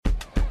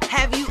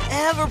Have you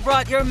ever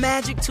brought your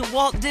magic to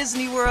Walt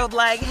Disney World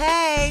like,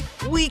 hey,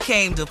 we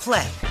came to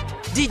play?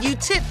 Did you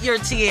tip your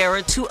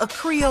tiara to a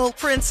Creole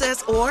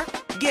princess or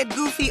get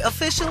goofy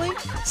officially?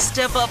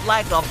 Step up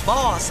like a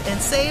boss and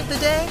save the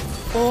day?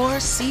 Or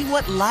see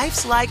what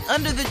life's like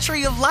under the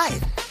tree of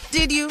life?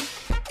 Did you?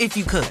 If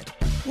you could.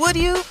 Would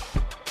you?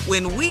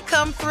 When we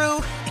come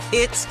through,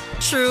 it's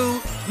true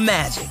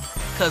magic.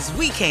 'Cause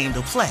we came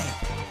to play.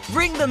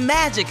 Bring the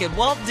magic at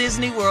Walt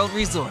Disney World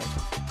Resort.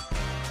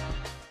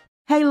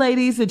 Hey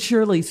ladies, it's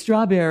Shirley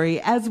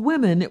Strawberry. As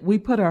women, we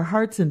put our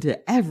hearts into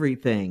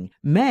everything.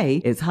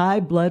 May is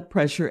High Blood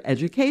Pressure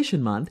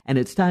Education Month, and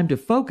it's time to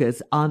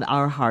focus on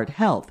our heart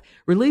health.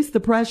 Release the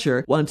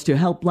Pressure wants to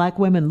help Black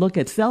women look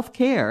at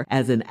self-care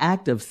as an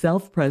act of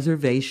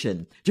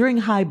self-preservation. During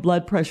High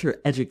Blood Pressure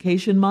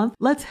Education Month,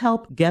 let's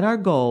help get our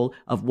goal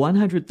of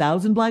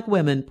 100,000 Black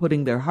women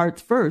putting their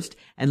hearts first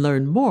and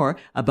learn more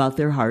about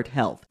their heart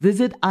health.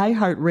 Visit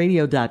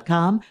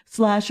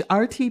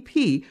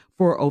iHeartRadio.com/RTP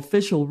for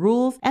official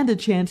rules and a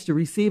chance to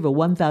receive a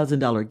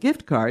 $1,000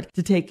 gift card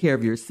to take care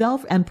of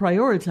yourself and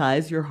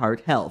prioritize your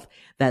heart health.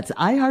 That's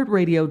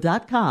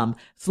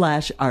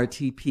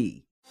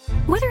iHeartRadio.com/RTP.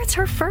 Whether it's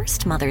her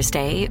first Mother's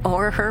Day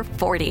or her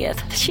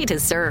 40th, she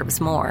deserves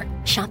more.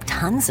 Shop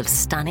tons of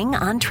stunning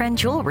on-trend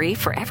jewelry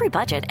for every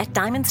budget at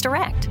Diamonds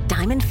Direct.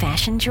 Diamond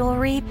fashion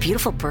jewelry,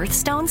 beautiful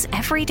birthstones,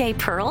 everyday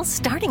pearls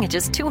starting at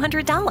just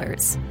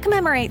 $200.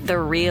 Commemorate the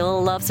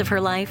real loves of her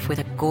life with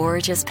a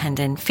gorgeous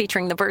pendant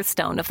featuring the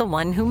birthstone of the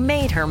one who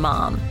made her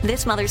mom.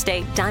 This Mother's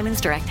Day, Diamonds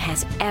Direct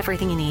has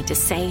everything you need to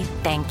say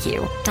thank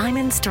you.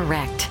 Diamonds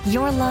Direct.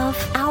 Your love,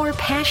 our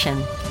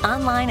passion.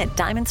 Online at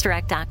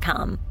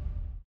diamondsdirect.com.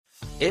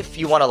 If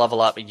you want to level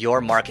up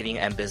your marketing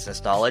and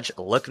business knowledge,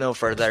 look no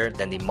further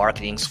than the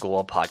Marketing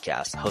School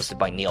podcast, hosted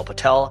by Neil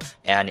Patel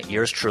and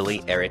yours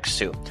truly, Eric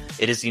Su.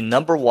 It is the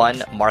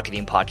 #1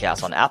 marketing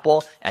podcast on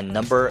Apple and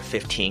number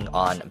 15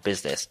 on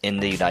business in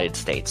the United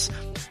States.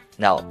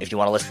 Now, if you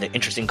want to listen to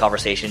interesting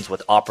conversations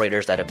with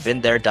operators that have been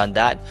there, done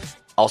that,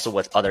 also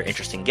with other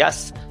interesting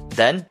guests,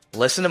 then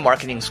listen to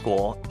Marketing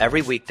School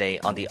every weekday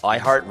on the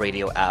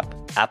iHeartRadio app,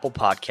 Apple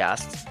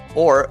Podcasts,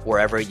 or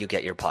wherever you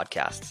get your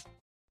podcasts.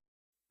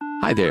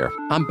 Hi there,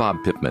 I'm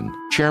Bob Pittman,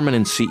 Chairman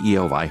and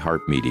CEO of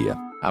iHeartMedia.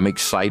 I'm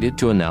excited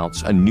to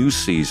announce a new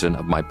season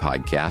of my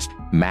podcast,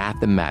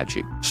 Math and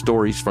Magic,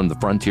 Stories from the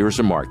Frontiers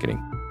of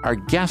Marketing. Our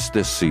guests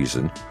this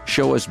season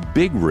show us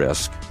big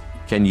risk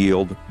can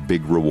yield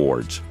big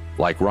rewards,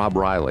 like Rob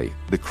Riley,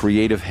 the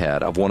creative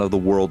head of one of the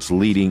world's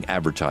leading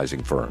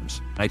advertising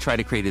firms. I try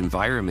to create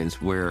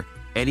environments where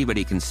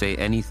anybody can say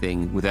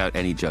anything without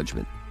any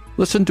judgment.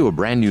 Listen to a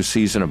brand new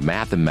season of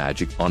Math and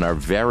Magic on our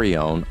very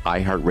own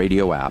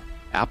iHeartRadio app,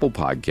 Apple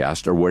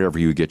Podcast, or wherever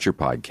you get your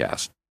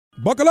podcast.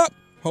 Buckle up.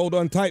 Hold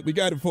on tight. We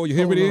got it for you.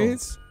 Here it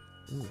is.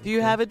 Do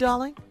you have it,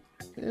 darling?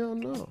 Hell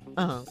no.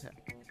 Oh, okay.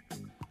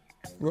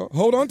 Well,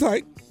 hold on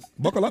tight.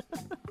 Buckle up.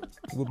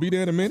 We'll be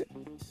there in a minute.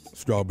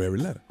 Strawberry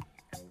letter.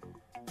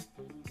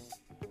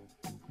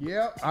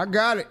 Yep, I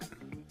got it.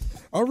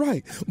 All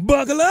right.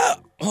 Buckle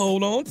up.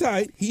 Hold on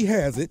tight. He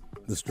has it.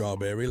 The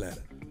strawberry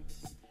letter.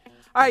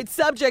 All right,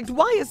 subject,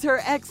 why is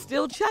her ex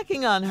still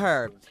checking on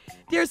her?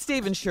 Dear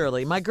Steve and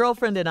Shirley, my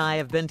girlfriend and I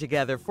have been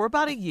together for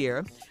about a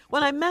year.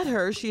 When I met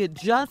her, she had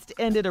just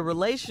ended a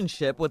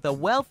relationship with a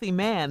wealthy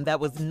man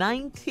that was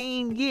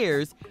 19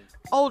 years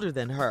older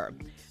than her.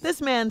 This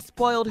man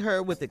spoiled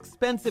her with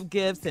expensive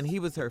gifts, and he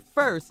was her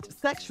first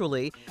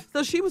sexually,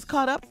 so she was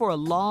caught up for a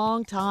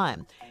long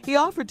time. He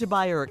offered to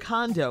buy her a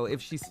condo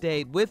if she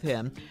stayed with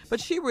him, but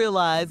she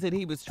realized that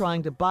he was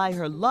trying to buy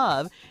her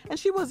love, and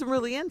she wasn't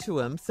really into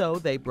him, so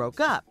they broke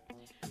up.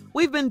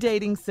 We've been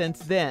dating since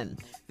then.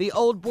 The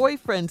old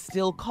boyfriend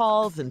still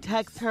calls and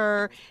texts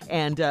her,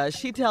 and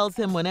she tells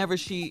me whenever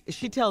she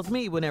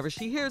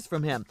hears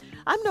from him.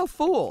 I'm no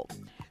fool.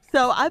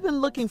 So I've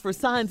been looking for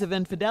signs of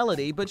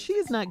infidelity, but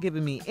she's not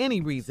giving me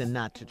any reason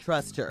not to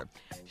trust her.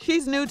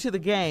 She's new to the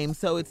game,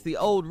 so it's the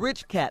old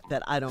rich cat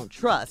that I don't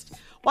trust.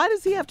 Why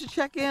does he have to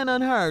check in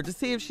on her to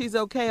see if she's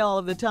okay all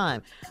of the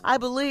time? I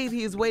believe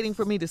he's waiting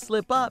for me to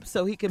slip up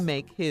so he can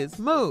make his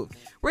move.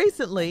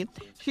 Recently,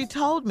 she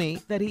told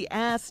me that he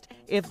asked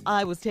if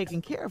I was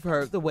taking care of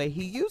her the way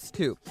he used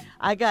to.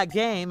 I got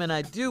game and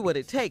I do what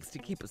it takes to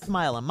keep a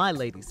smile on my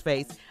lady's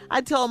face. I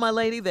told my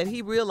lady that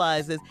he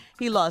realizes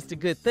he lost a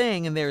good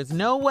thing and there is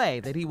no way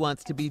that he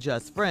wants to be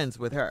just friends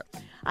with her.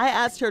 I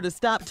asked her to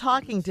stop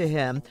talking to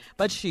him,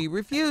 but she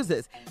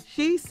refuses.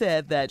 She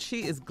said that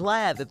she is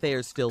glad that they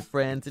are still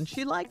friends and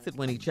she likes it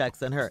when he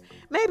checks on her.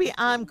 Maybe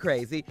I'm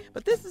crazy,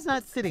 but this is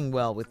not sitting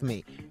well with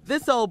me.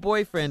 This old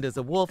boyfriend is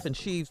a wolf in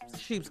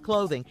sheep's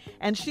clothing,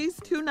 and she's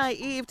too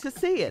naive to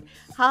see it.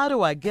 How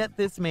do I get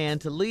this man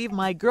to leave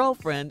my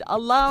girlfriend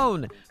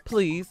alone?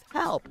 Please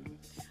help.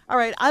 All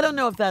right, I don't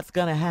know if that's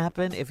going to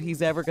happen, if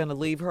he's ever going to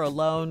leave her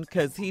alone,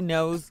 because he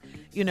knows,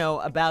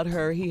 about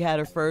her. He had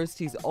her first.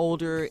 He's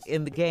older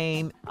in the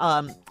game.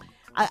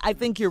 I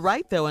think you're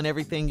right, though, in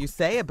everything you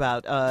say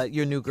about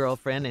your new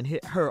girlfriend and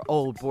her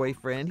old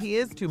boyfriend. He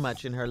is too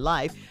much in her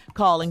life,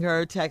 calling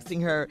her,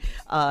 texting her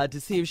to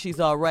see if she's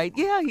all right.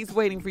 Yeah, he's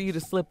waiting for you to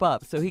slip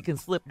up so he can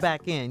slip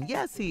back in.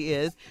 Yes, he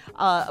is.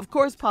 Of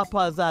course,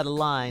 Papa's out of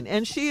line,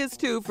 and she is,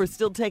 too, for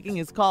still taking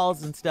his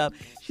calls and stuff.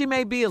 She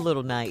may be a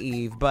little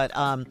naive, but,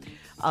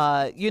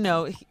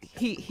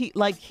 he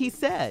like he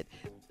said,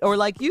 or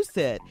like you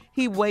said,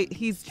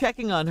 he's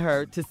checking on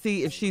her to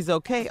see if she's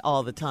okay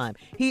all the time.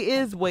 He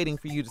is waiting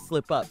for you to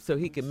slip up so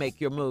he can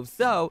make your move.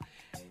 So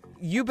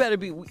you better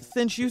be,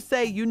 since you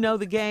say you know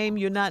the game,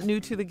 you're not new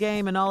to the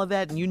game and all of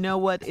that, and you know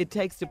what it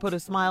takes to put a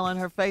smile on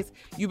her face,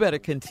 you better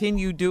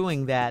continue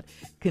doing that,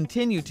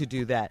 continue to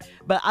do that.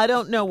 But I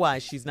don't know why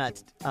she's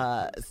not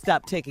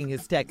stopped taking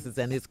his texts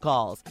and his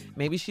calls.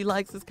 Maybe she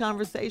likes his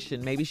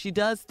conversation. Maybe she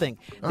does think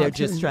they're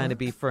just trying to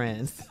be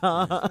friends.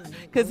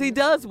 Because he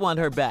does want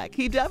her back.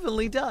 He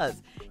definitely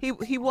does.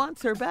 He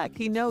wants her back.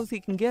 He knows he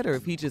can get her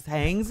if he just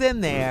hangs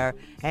in there,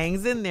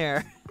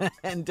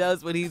 and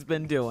does what he's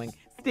been doing.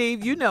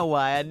 Steve, you know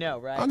why. I know,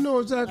 right? I know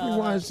exactly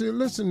why. See,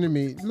 listen to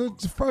me.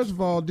 Look, first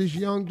of all, this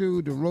young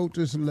dude that wrote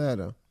this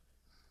letter,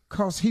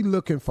 because he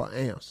looking for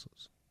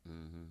answers.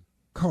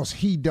 Because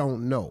he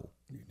don't know.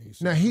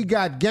 Now, he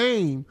got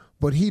game,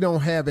 but he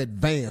don't have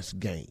advanced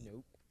game.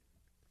 Nope.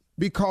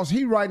 Because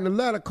he writing the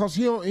letter because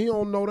he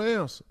don't know the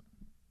answer.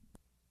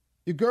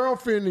 Your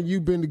girlfriend and you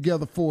been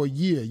together for a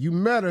year. You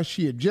met her.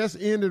 She had just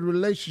ended a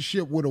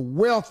relationship with a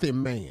wealthy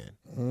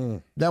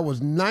man that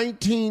was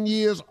 19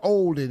 years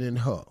older than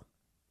her.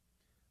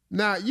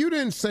 Now, you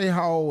didn't say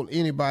how old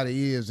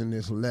anybody is in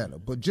this letter,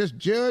 but just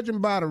judging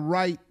by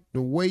the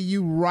way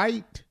you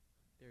write,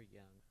 they're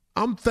young.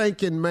 I'm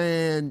thinking,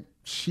 man,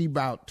 she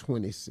about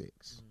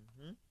 26.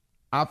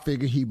 I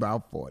figure he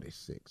about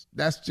 46.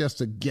 That's just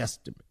a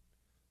guesstimate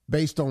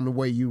based on the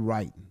way you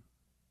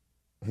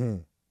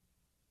writing.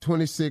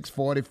 26,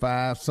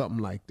 45, something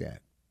like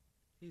that.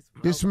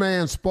 This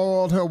man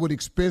spoiled her with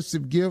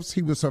expensive gifts.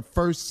 He was her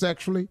first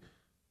sexually,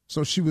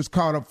 so she was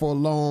caught up for a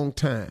long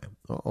time.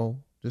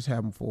 This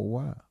happened for a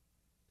while.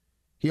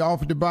 He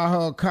offered to buy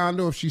her a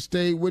condo if she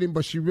stayed with him,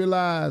 but she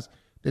realized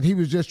that he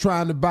was just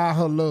trying to buy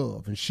her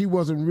love, and she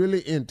wasn't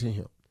really into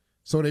him.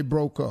 So they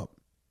broke up.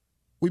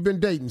 We've been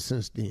dating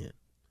since then.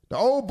 The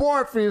old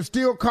boyfriend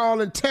still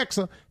calls and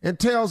texts her and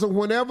tells her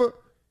whenever,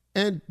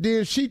 and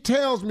then she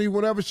tells me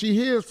whenever she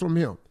hears from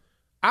him.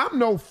 I'm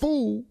no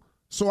fool,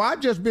 so I've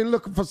just been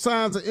looking for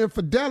signs of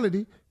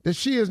infidelity that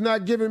she is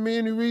not giving me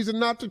any reason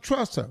not to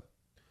trust her.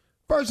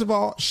 First of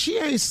all, she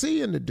ain't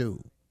seeing the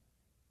dude.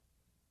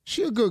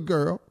 She a good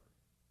girl.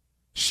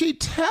 She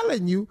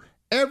telling you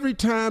every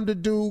time the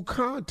dude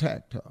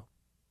contact her.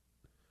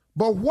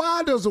 But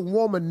why does a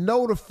woman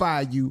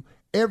notify you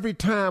every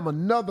time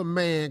another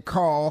man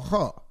call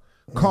her?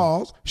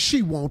 Cause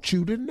she wants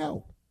you to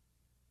know.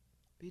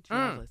 Be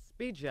jealous.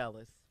 Be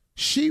jealous.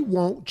 She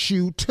wants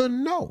you to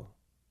know.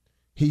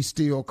 He's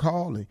still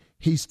calling.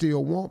 He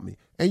still want me.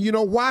 And you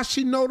know why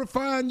she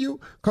notifying you?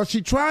 Because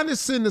she trying to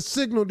send a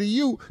signal to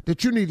you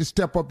that you need to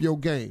step up your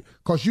game.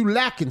 Because you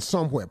lacking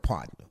somewhere,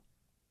 partner.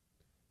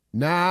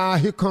 Now,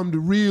 here come the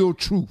real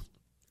truth.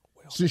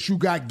 Since you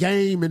got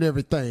game and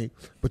everything,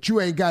 but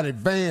you ain't got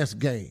advanced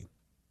game.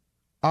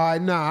 All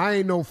right, now, I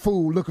ain't no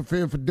fool looking for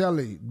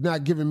infidelity,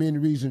 not giving me any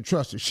reason to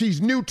trust her.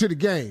 She's new to the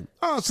game.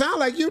 Oh, it sound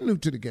like you new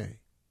to the game.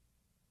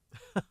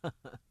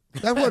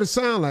 That's what it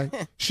sound like.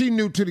 She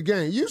new to the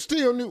game. You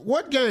still new.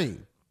 What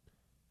game?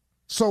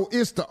 So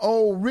it's the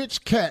old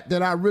rich cat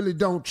that I really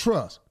don't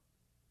trust.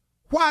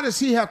 Why does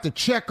he have to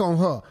check on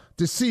her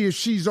to see if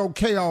she's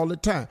okay all the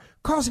time?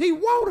 Because he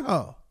want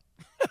her.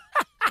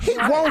 He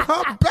want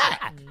her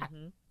back.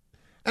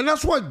 And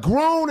that's what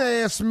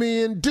grown-ass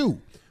men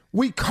do.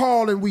 We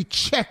call and we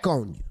check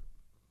on you.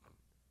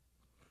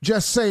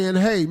 Just saying,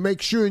 hey,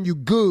 make sure you're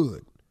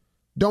good.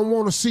 Don't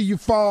want to see you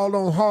fall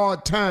on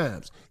hard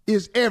times.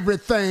 Is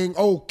everything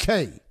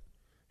okay?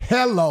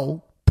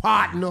 Hello,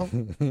 partner.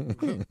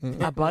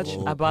 I bought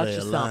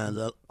you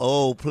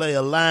something.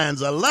 Player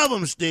lines. I love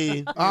them,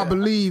 Steve. I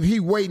believe he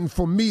waiting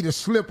for me to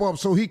slip up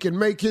so he can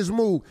make his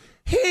move.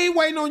 He ain't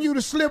waiting on you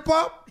to slip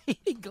up.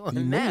 He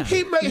going now.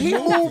 He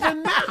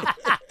moving now.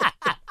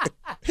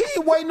 He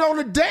ain't waiting on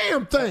a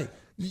damn thing.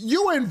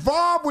 You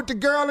involved with the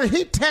girl and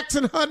he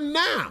texting her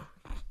now.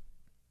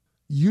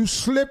 You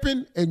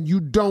slipping and you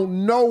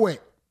don't know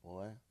it.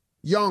 Boy.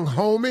 Young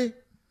homie.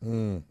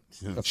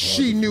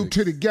 She new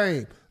to the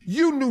game.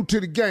 You new to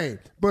the game.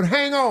 But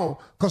hang on,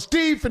 because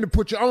Steve finna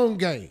put your own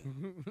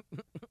game.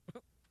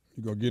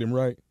 You gonna get him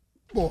right?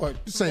 Boy,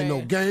 this ain't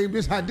no game.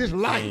 This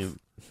life.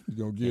 You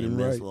gonna get him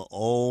right.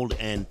 Old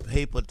and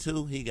paper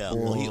too. He got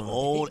he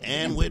old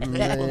and with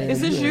paper.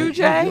 Is this you,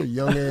 Jay? Your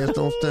young ass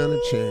don't stand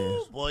a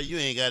chance. Boy, you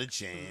ain't got a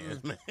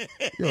chance, man.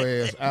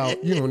 Your ass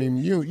out. You don't even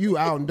you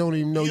out and don't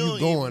even know you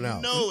going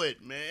out. Know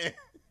it, man.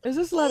 Is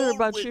this letter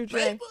about you,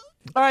 Jay?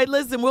 All right,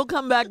 listen, we'll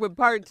come back with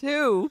part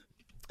 2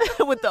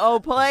 with the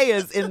old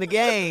players in the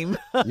game.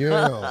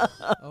 Yeah.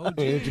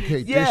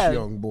 Educate this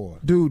young boy.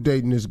 Dude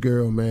dating this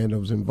girl, man, that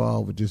was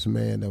involved with this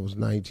man that was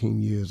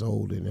 19 years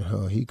older than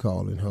her. He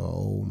calling her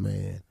old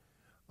man.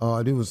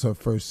 It was her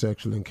first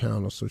sexual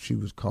encounter, so she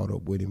was caught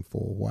up with him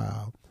for a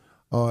while.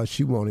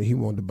 He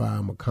wanted to buy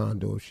him a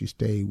condo if she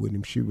stayed with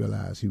him. She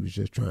realized he was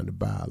just trying to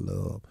buy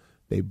love.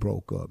 They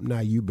broke up. Now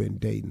you've been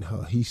dating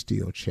her. He's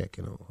still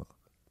checking on her.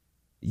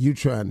 You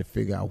trying to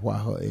figure out why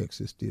her ex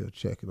is still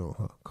checking on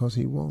her. Because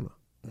he want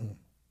her.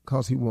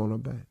 Because he want her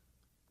back.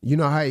 You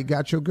know how he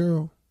got your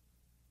girl?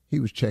 He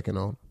was checking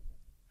on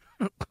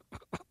her.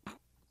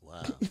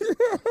 Wow.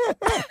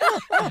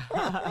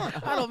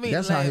 I don't mean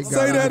That's to how he laugh. got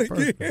Say her that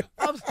first. again.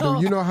 So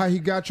you know how he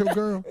got your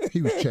girl?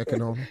 He was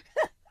checking on her.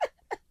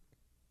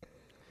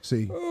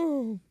 See,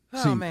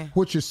 man.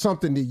 which is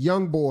something that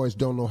young boys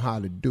don't know how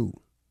to do.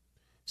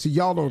 See,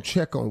 y'all don't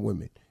check on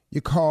women. You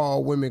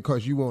call women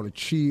because you want to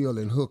chill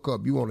and hook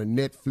up. You want a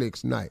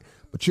Netflix night.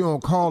 But you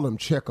don't call them,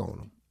 check on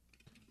them.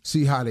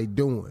 See how they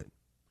doing.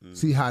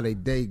 See how they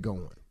day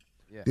going.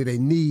 Yeah. Do they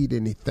need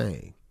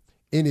anything?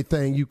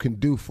 Anything you can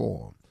do for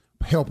them.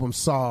 Help them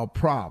solve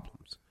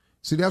problems.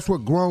 See, that's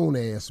what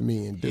grown-ass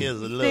men do.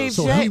 Here's a little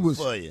Steve,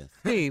 for you.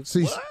 Steve,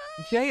 See,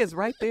 Jay is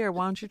right there.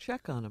 Why don't you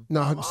check on him?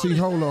 no, see,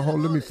 hold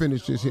on. Let me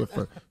finish this here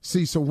first.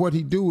 See, so what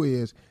he do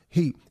is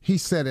he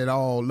set it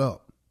all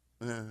up.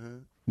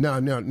 Now,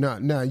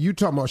 you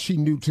talking about she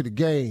new to the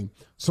game,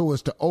 so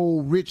it's the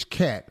old rich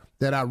cat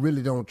that I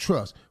really don't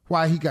trust.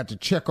 Why he got to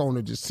check on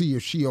her to see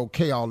if she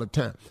okay all the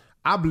time.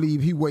 I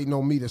believe he waiting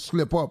on me to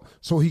slip up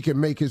so he can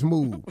make his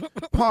move.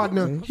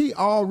 Partner, he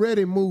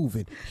already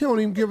moving. He don't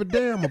even give a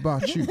damn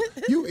about you.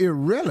 You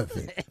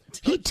irrelevant.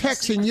 He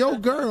texting your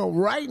girl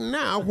right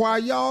now while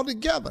y'all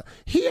together.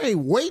 He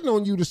ain't waiting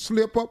on you to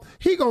slip up.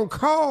 He gonna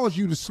cause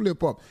you to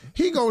slip up.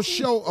 He gonna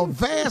show a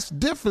vast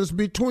difference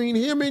between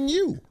him and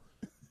you.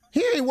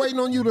 He ain't waiting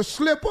on you to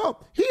slip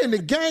up. He in the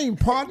game,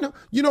 partner.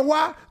 You know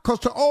why? Because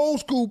to old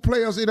school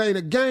players, it ain't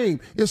a game.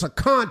 It's a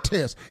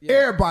contest. Yeah.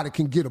 Everybody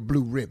can get a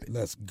blue ribbon.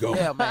 Let's go.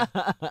 Yeah, man.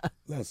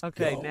 Let's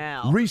Okay, go.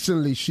 now.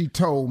 Recently, she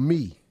told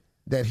me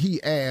that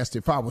he asked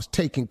if I was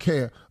taking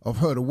care of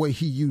her the way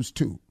he used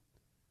to.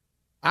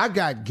 I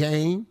got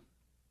game,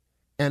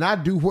 and I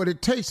do what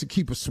it takes to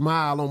keep a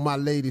smile on my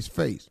lady's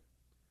face.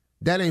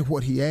 That ain't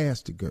what he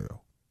asked the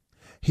girl.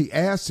 He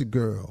asked the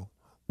girl,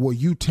 were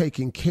you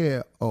taking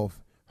care of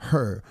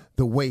her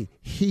the way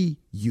he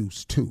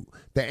used to?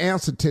 The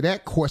answer to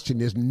that question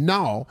is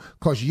no,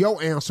 because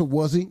your answer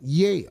wasn't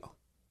yeah.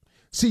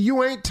 See,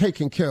 you ain't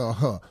taking care of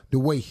her the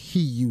way he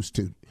used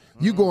to.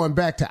 You going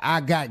back to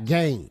I got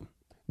game.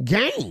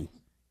 Game?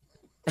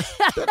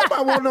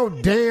 Nobody want no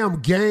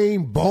damn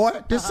game, boy.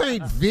 This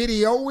ain't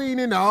video. We ain't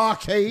in the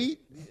arcade.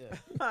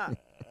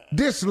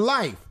 This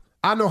life,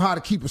 I know how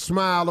to keep a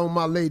smile on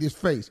my lady's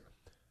face.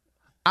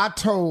 I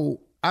told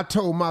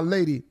my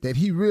lady that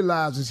he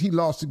realizes he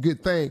lost a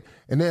good thing,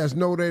 and there's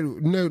no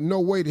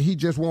way that he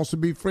just wants to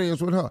be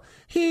friends with her.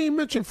 He ain't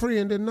mentioned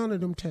friend in none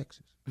of them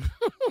texts.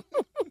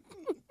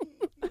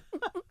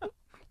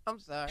 I'm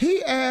sorry.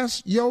 He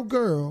asked your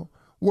girl,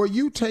 were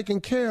you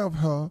taking care of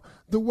her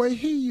the way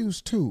he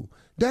used to?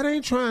 That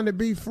ain't trying to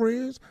be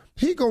friends.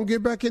 He gonna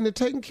get back into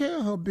taking care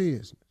of her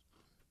business.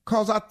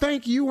 Cause I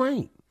think you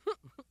ain't.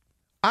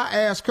 I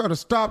asked her to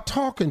stop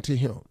talking to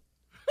him.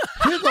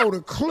 Here go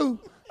the clue.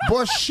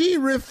 But she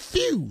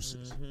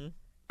refuses.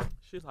 Mm-hmm.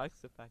 She likes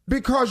the fact.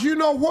 Because you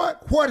know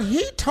what? What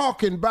he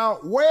talking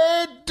about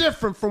way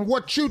different from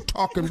what you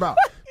talking about.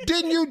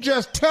 Didn't you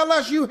just tell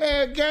us you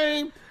had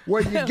game?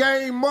 Well, your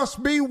game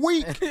must be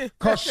weak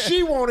because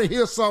she want to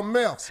hear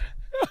something else.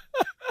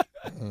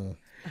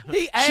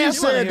 She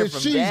said that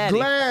she's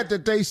glad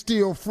that they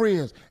still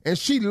friends, and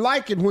she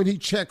like it when he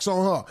checks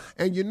on her.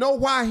 And you know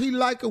why he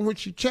like it when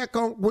he check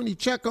on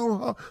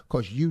her?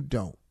 Because you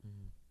don't.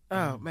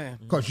 Oh, man.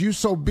 Because you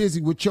so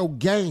busy with your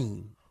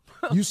game.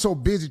 You so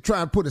busy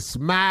trying to put a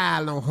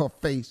smile on her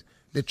face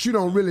that you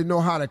don't really know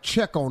how to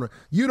check on her.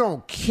 You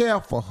don't care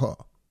for her.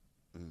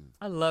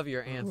 I love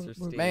your answer,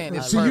 Steve.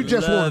 Man, see, you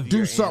just want to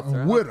do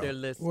something with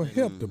her. Well,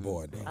 help the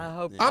boy, though.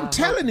 I'm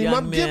telling him.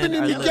 I'm giving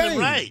him the game.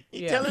 Right.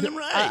 You're telling him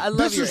right. I love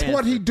This your is answer.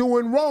 what he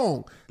doing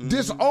wrong.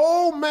 This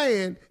old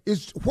man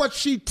is what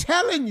she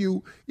telling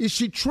you is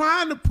she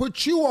trying to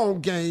put you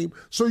on game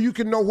so you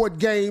can know what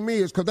game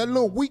is. Because that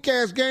little weak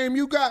ass game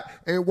you got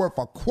ain't worth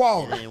a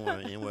quarter.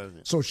 Ain't worth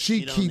it. So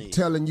she keep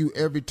telling you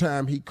every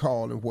time he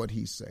call and what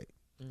he say.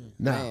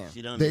 Now,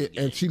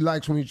 she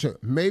likes when you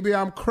check. Maybe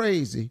I'm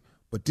crazy,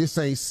 but this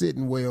ain't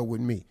sitting well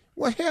with me.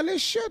 Well, hell,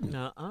 it shouldn't.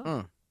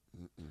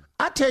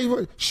 I tell you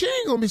what, she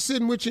ain't gonna be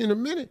sitting with you in a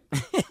minute.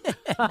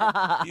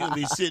 You'll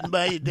be sitting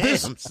by your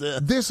damn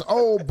self. This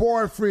old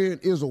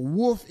boyfriend is a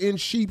wolf in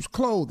sheep's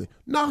clothing.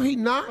 No, he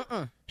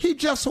not. He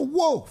just a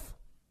wolf.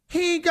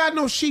 He ain't got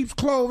no sheep's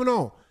clothing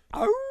on.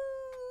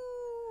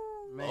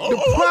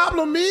 The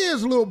problem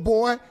is, little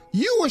boy,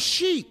 you a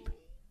sheep.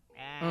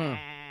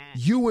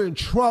 You in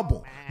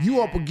trouble.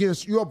 You up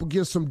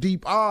against some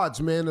deep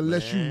odds, man,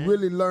 unless you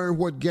really learn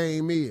what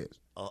game is.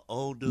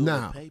 Old dude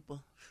with paper.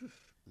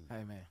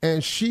 Hey, man.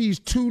 And she's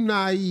too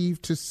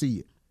naive to see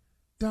it.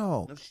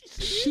 Dog,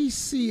 she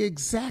see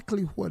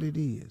exactly what it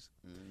is.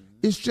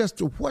 It's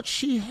just what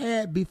she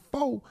had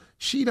before,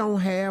 she don't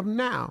have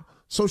now.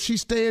 So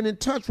she's staying in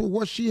touch with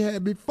what she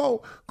had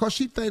before because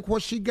she think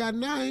what she got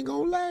now ain't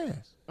going to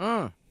last.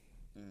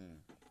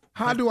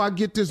 How do I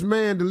get this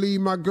man to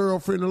leave my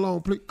girlfriend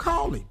alone? Please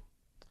call him.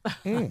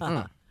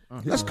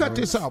 Let's cut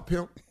this out,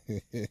 pimp.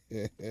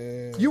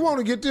 You want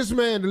to get this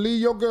man to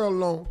leave your girl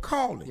alone?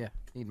 Call him. Yeah,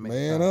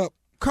 man up.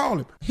 Call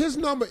him. His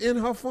number in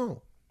her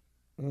phone.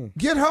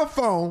 Get her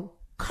phone,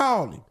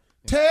 call him.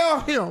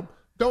 Tell him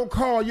don't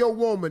call your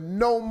woman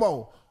no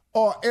more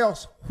or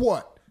else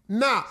what?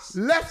 Now,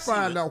 let's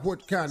find out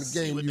what kind of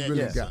game you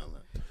really got.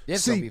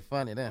 It's going to be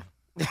funny then.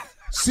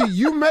 See,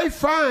 you may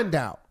find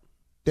out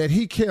that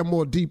he care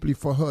more deeply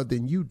for her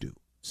than you do.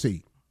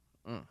 See.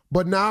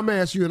 But now I'm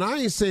asking you, and I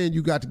ain't saying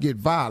you got to get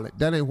violent.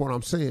 That ain't what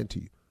I'm saying to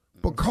you.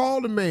 But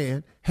call the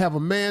man, have a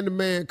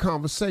man-to-man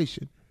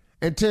conversation,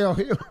 and tell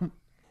him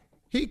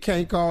he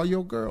can't call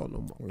your girl no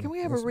more. Can we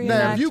have a reenactment?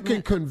 Now, if you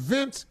can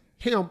convince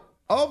him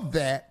of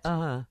that,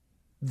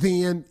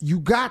 then you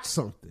got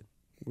something.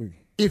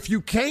 If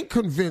you can't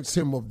convince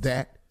him of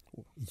that,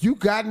 you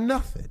got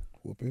nothing.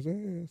 Whoop his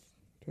ass.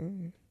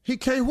 He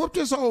can't whoop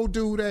this old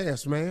dude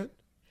ass, man.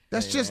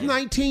 That's just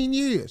 19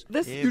 years.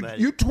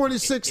 You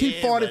 26,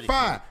 he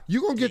 45.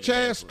 You going to get your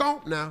ass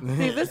stomped now.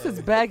 See, this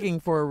is begging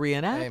for a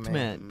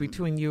reenactment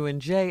between you and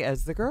Jay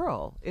as the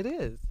girl. It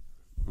is.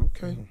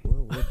 Okay,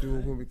 well, we'll do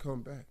it when we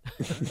come back.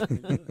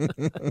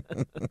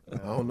 I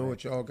don't know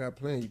what y'all got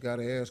planned. You got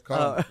to ask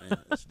Carly.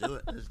 Let's do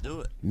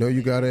it. No,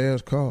 you got to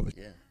ask Carly.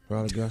 Yeah.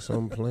 Probably got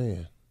something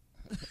planned.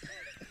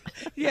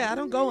 Yeah, I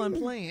don't go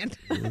unplanned.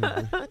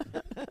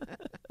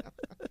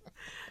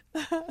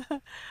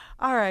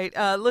 All right,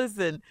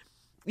 listen,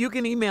 you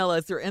can email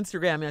us or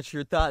Instagram us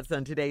your thoughts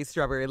on today's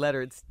Strawberry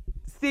Letter. It's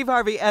Steve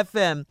Harvey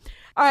FM.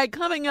 All right,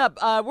 coming up,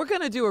 we're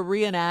going to do a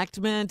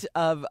reenactment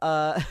of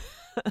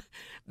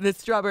the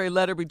Strawberry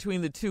Letter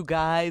between the two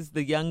guys,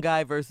 the young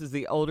guy versus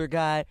the older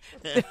guy.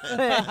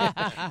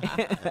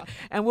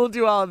 And we'll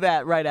do all of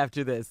that right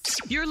after this.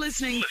 You're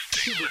listening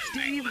to the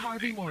Steve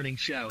Harvey Morning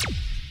Show.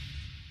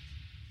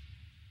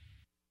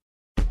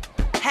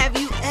 Have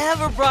you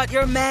ever brought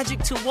your magic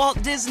to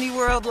Walt Disney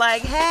World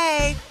like,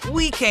 hey,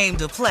 we came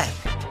to play?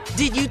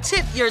 Did you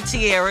tip your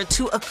tiara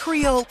to a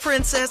Creole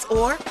princess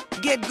or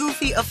get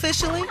goofy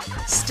officially?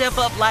 Step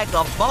up like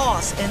a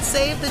boss and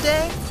save the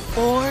day?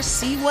 Or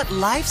see what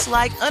life's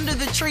like under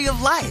the tree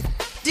of life?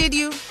 Did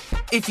you?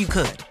 If you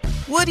could.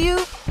 Would you?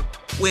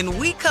 When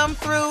we come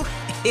through,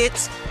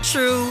 it's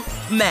true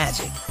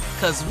magic.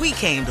 'Cause we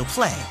came to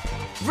play.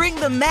 Bring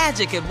the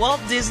magic at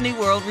Walt Disney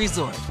World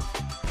Resort.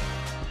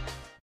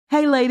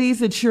 Hey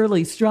ladies, it's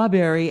Shirley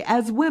Strawberry.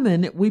 As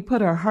women, we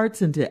put our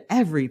hearts into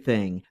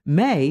everything.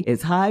 May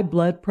is High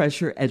Blood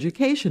Pressure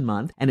Education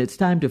Month, and it's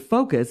time to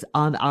focus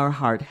on our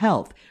heart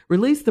health.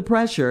 Release the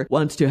Pressure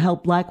wants to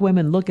help Black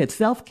women look at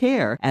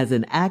self-care as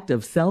an act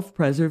of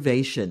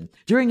self-preservation.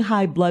 During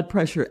High Blood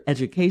Pressure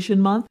Education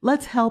Month,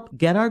 let's help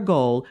get our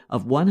goal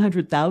of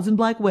 100,000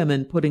 Black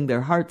women putting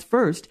their hearts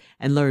first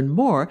and learn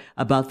more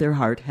about their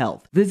heart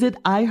health.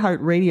 Visit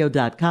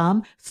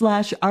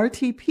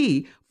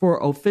iHeartRadio.com/RTP for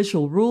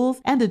official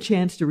rules and a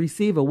chance to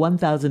receive a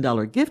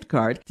 $1,000 gift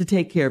card to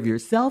take care of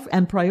yourself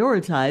and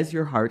prioritize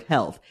your heart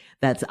health.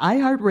 That's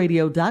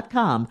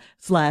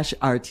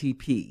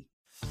iHeartRadio.com/RTP.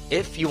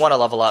 If you want to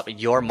level up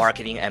your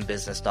marketing and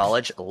business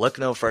knowledge, look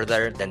no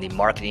further than the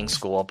Marketing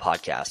School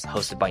podcast,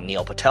 hosted by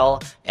Neil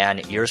Patel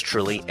and yours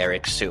truly,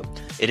 Eric Su.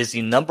 It is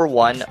the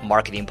 #1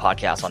 marketing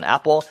podcast on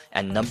Apple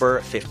and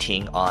number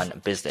 15 on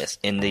business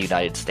in the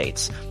United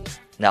States.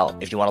 Now,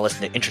 if you want to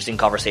listen to interesting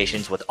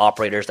conversations with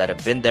operators that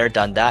have been there,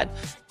 done that,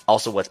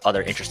 also with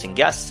other interesting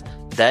guests,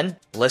 then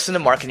listen to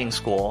Marketing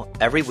School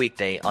every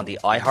weekday on the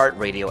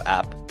iHeartRadio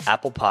app,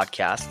 Apple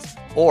Podcasts,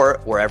 or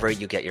wherever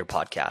you get your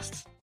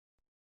podcasts.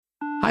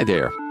 Hi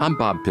there, I'm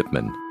Bob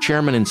Pittman,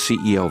 Chairman and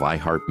CEO of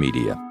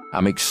iHeartMedia.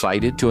 I'm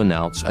excited to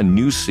announce a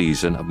new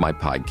season of my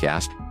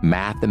podcast,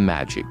 Math and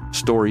Magic,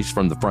 Stories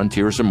from the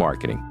Frontiers of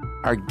Marketing.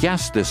 Our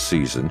guests this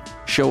season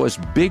show us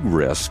big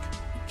risk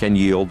can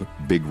yield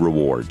big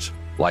rewards.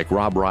 Like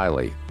Rob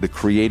Riley, the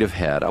creative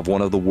head of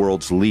one of the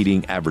world's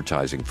leading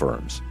advertising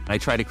firms. I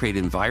try to create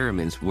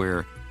environments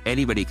where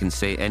anybody can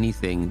say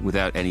anything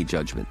without any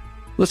judgment.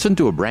 Listen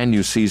to a brand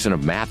new season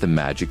of Math and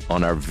Magic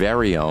on our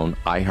very own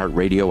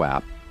iHeartRadio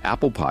app,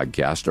 Apple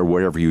Podcast, or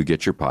wherever you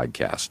get your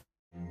podcast.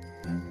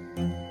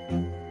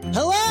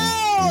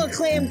 Hello,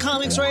 acclaimed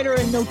comics writer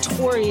and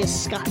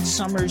notorious Scott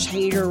Summers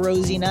hater,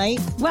 Rosie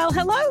Knight. Well,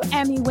 hello,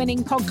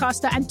 Emmy-winning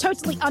podcaster and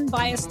totally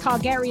unbiased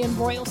Targaryen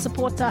royal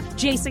supporter,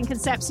 Jason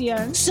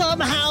Concepcion.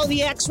 Somehow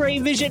the X-Ray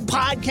Vision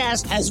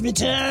podcast has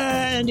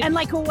returned. And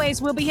like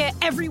always, we'll be here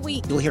every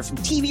week. You'll hear from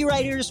TV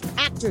writers,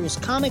 actors,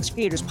 comics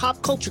creators,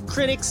 pop culture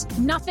critics.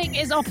 Nothing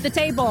is off the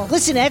table.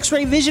 Listen to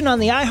X-Ray Vision on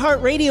the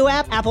iHeartRadio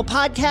app, Apple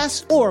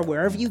Podcasts, or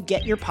wherever you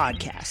get your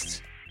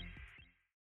podcasts.